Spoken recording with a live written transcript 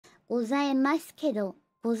gozaimasu kedo.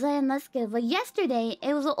 But yesterday,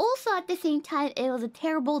 it was also at the same time, it was a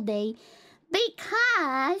terrible day.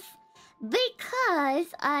 Because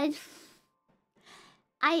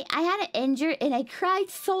I had an injury and I cried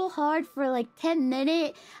so hard for like 10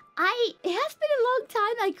 minutes. It has been a long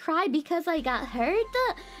time I cried because I got hurt.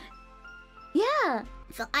 Yeah.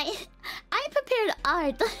 So I prepared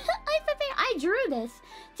art. I drew this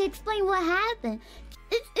to explain what happened.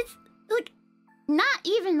 It's like not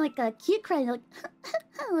even like a cute cry, like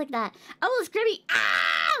like that. I was screaming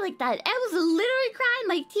like that. I was literally crying.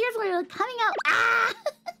 My tears were like coming out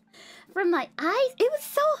from my eyes. It was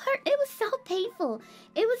so hurt. It was so painful.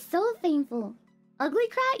 It was so painful. Ugly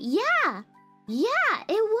cry? Yeah,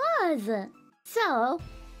 it was. So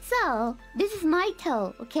this is my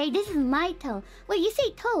toe. Okay, this is my toe. Wait, you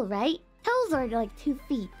say toe, right? Toes are like 2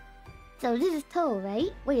 feet. So this is toe,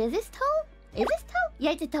 right? Wait, is this toe? Is this toe?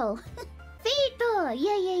 Yeah, it's a toe. Feet.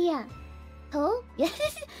 Yeah. Toe? Yeah.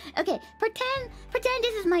 Okay, pretend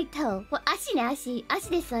this is my toe. Well, 足ね、足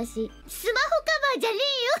です、足。スマホカバーじゃねえ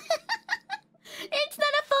よ。It's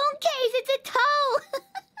not a phone case, it's a toe.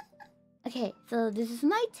 Okay, so this is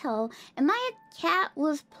my toe, and my cat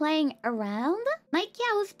was playing around.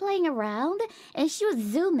 And she was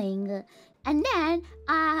zooming. And then,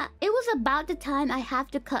 it was about the time I have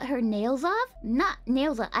to cut her nails off. Not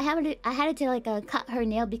nails off. I had to like cut her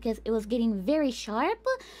nail because it was getting very sharp.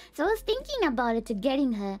 So I was thinking about it to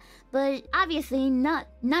getting her, but obviously none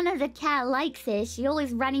of the cat likes it. She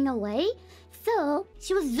always running away. So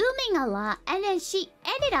she was zooming a lot, and then she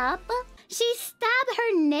ended up. She stabbed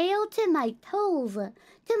her nail to my toes. And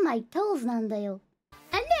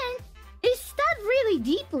then it stabbed really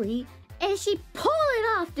deeply, and she pulled it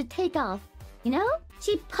off to take off. You know?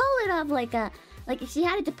 She pulled it off like she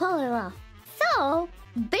had to pull it off. So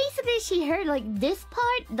basically she hurt like this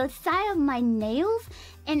part, the side of my nails,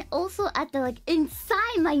 and also at the like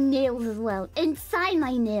inside my nails as well. Inside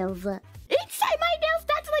my nails,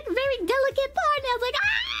 that's like a very delicate part. And I was like,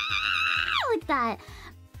 like that.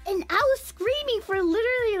 And I was screaming for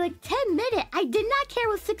literally like 10 minutes. I did not care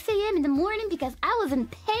it was 6 a.m. in the morning because I was in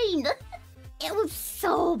pain. It was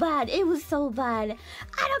so bad. I don't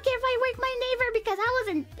care if I wake my neighbor because I was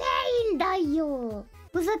in pain. Dayo.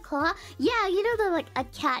 Was it claw? Yeah, you know the like a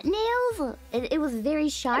cat nails? It was very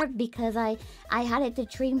sharp because I had it to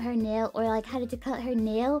trim her nail or like had it to cut her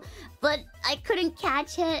nail. But I couldn't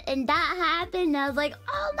catch it and that happened. And I was like,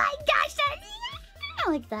 oh my gosh,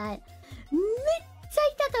 like that.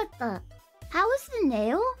 How was the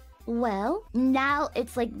nail? Well, now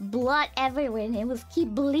it's like blood everywhere and it was keep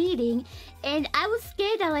bleeding. And I was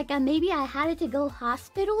scared that like maybe I had to go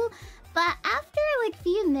hospital. But after like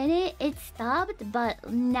few minutes, it stopped. But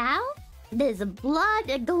now there's a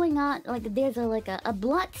blood going on. Like there's a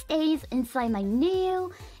blood stains inside my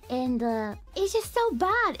nail. And it's just so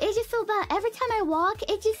bad. Every time I walk,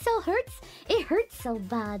 it just so hurts. It hurts so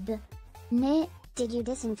bad. Ne. Did you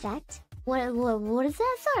disinfect? What is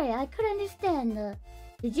that? Sorry, I couldn't understand.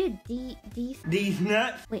 Did you These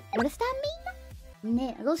nuts? Wait, what does that mean?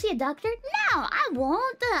 Ne, go see a doctor? No, I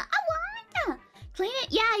won't. Clean it?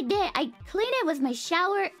 Yeah, I did. I cleaned it with my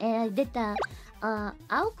shower and I did the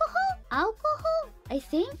alcohol, I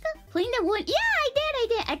think. Cleaned it with, yeah, I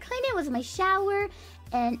did. I cleaned it with my shower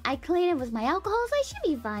and I cleaned it with my alcohol, so it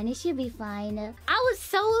should be fine. I was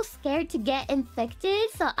so scared to get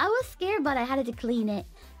infected, so I was scared, but I had to clean it.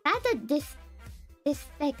 I had to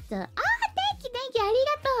disinfect. Thank you,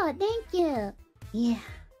 arigato, thank you. Yeah.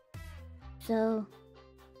 So,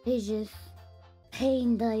 it's just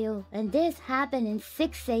pain, dayo. And this happened in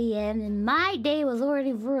 6 a.m. and my day was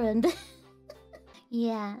already ruined.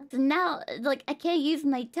 Yeah. So now, like, I can't use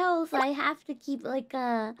my toe, so I have to keep, like,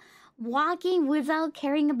 walking without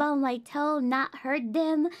caring about my toe, not hurt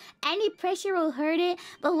them. Any pressure will hurt it.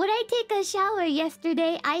 But when I take a shower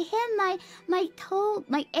yesterday, I hit my toe,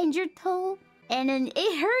 my injured toe, and then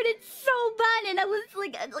it hurted so bad, and I was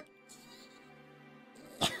like like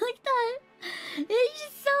that. It's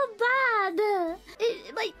just so bad.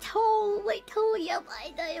 My toe, yeah,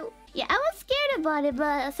 I was scared about it,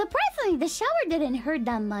 but surprisingly, the shower didn't hurt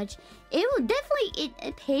that much. It was definitely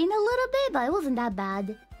it pain a little bit, but it wasn't that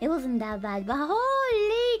bad. But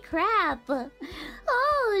holy crap!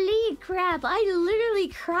 I literally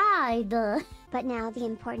cried. But now the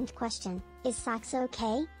important question, is Socks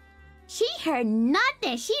okay? She heard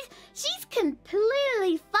nothing. She's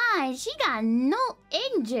completely fine. She got no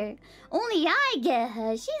injury. Only I get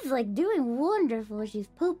her. She's like doing wonderful. She's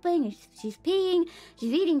pooping, she's peeing,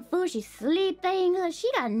 she's eating food, she's sleeping.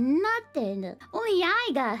 She got nothing. Only I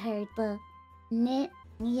got hurt.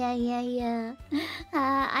 Yeah.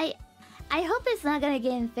 I I hope it's not gonna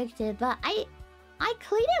get infected, but I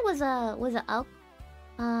cleaned it with a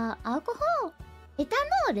alcohol?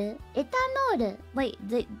 Ethanol? Ethanol. Wait,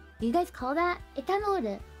 do you guys call that?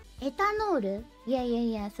 Ethanol. Ethanol.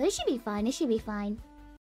 Yeah. So it should be fine. It should be fine.